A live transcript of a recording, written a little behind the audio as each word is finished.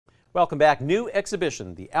Welcome back. New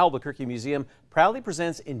exhibition. The Albuquerque Museum proudly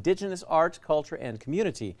presents Indigenous art, culture, and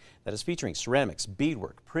community that is featuring ceramics,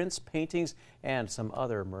 beadwork, prints, paintings, and some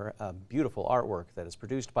other beautiful artwork that is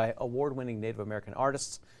produced by award-winning Native American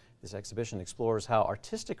artists. This exhibition explores how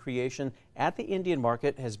artistic creation at the Indian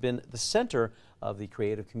market has been the center of the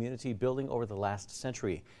creative community building over the last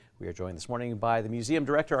century. We are joined this morning by the museum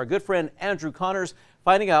director, our good friend Andrew Connors,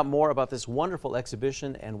 finding out more about this wonderful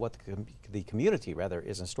exhibition and what the community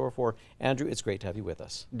is in store for. Andrew, it's great to have you with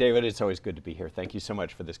us. David, it's always good to be here. Thank you so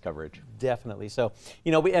much for this coverage. Definitely. So,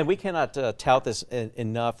 we cannot tout this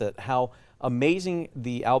enough, that how amazing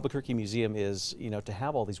the Albuquerque Museum is, to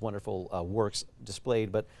have all these wonderful works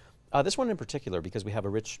displayed. But this one in particular, because we have a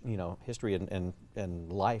rich, history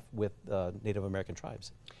and life with Native American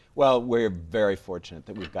tribes. Well, we're very fortunate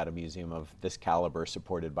that we've got a museum of this caliber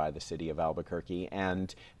supported by the city of Albuquerque,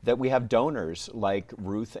 and that we have donors like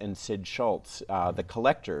Ruth and Sid Schultz, the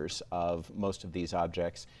collectors of most of these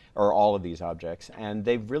objects, or all of these objects, and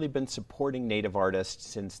they've really been supporting Native artists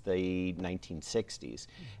since the 1960s.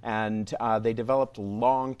 And they developed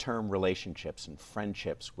long-term relationships and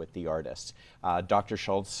friendships with the artists. Dr.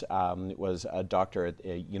 Schultz was a doctor at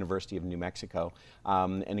the University of New Mexico,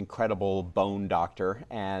 an incredible bone doctor,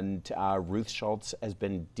 and Ruth Schultz has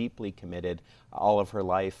been deeply committed all of her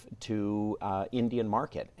life to Indian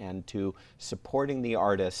market and to supporting the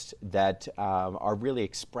artists that are really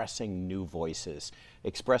expressing new voices,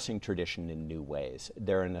 expressing tradition in new ways.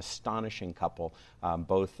 They're an astonishing couple.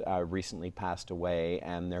 Both recently passed away,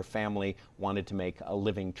 and their family wanted to make a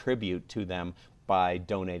living tribute to them by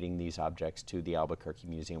donating these objects to the Albuquerque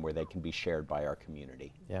Museum, where they can be shared by our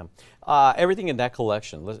community. Yeah, everything in that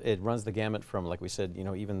collection, it runs the gamut from, like we said,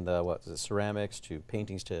 even the ceramics to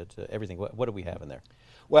paintings to everything. What do we have in there?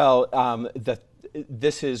 Well,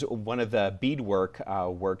 this is one of the beadwork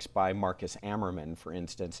works by Marcus Ammerman, for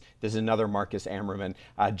instance. This is another Marcus Ammerman,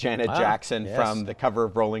 Janet Jackson, yes, from the cover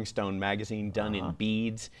of Rolling Stone magazine, done in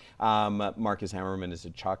beads. Marcus Ammerman is a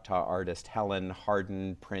Choctaw artist. Helen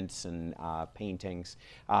Hardin prints and paintings.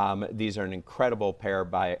 These are an incredible pair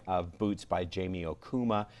of boots by Jamie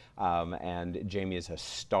Okuma, and Jamie is a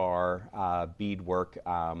star beadwork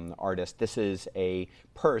artist. This is a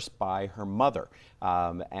purse by her mother,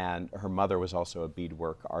 and her mother was also a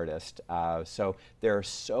beadwork artist. So there are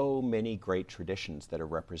so many great traditions that are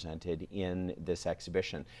represented in this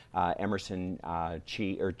exhibition. Emerson,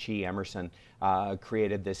 Chi Emerson,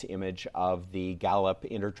 created this image of the Gallup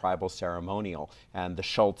intertribal ceremonial, and the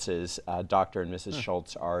Schultzes, Dr. and Mrs.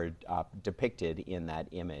 Schultz, are depicted in that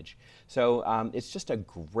image. So it's just a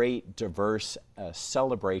great, diverse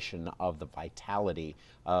celebration of the vitality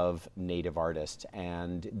of Native artists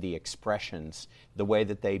and the expressions, the way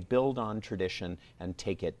that they build on tradition and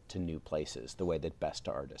take it to new places, the way that best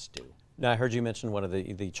artists do. Now, I heard you mention one of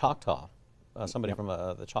the Choctaw, somebody from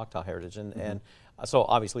the Choctaw heritage, and so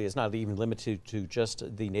obviously it's not even limited to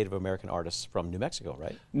just the Native American artists from New Mexico,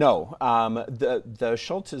 right? No, the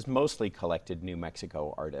Schultzes mostly collected New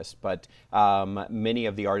Mexico artists, but many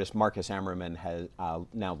of the artists, Marcus Ammerman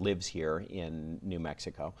now lives here in New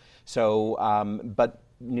Mexico. So, but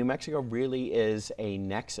New Mexico really is a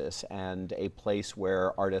nexus and a place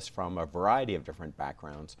where artists from a variety of different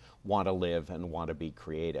backgrounds want to live and want to be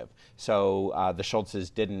creative. So the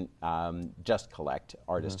Schultzes didn't just collect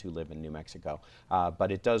artists who live in New Mexico,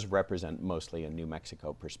 but it does represent mostly a New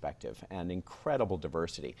Mexico perspective and incredible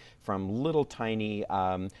diversity. From little tiny,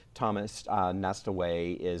 Thomas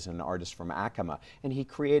Nastaway is an artist from Acoma, and he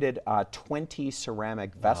created 20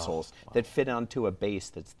 ceramic vessels that fit onto a base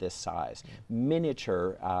that's this size.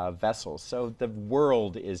 Miniature vessels. So the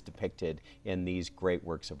world is depicted in these great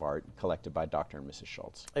works of art collected by Dr. and Mrs.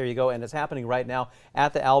 Schultz. There you go, and it's happening right now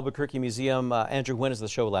at the Albuquerque Museum. Andrew, when is the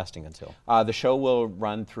show lasting until? The show will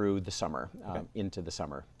run through the summer, into the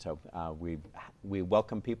summer. So we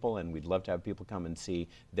welcome people, and we'd love to have people come and see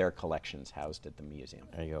their collections housed at the museum.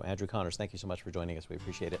 There you go. Andrew Connors, thank you so much for joining us. We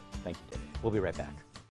appreciate it. Thank you, David. We'll be right back.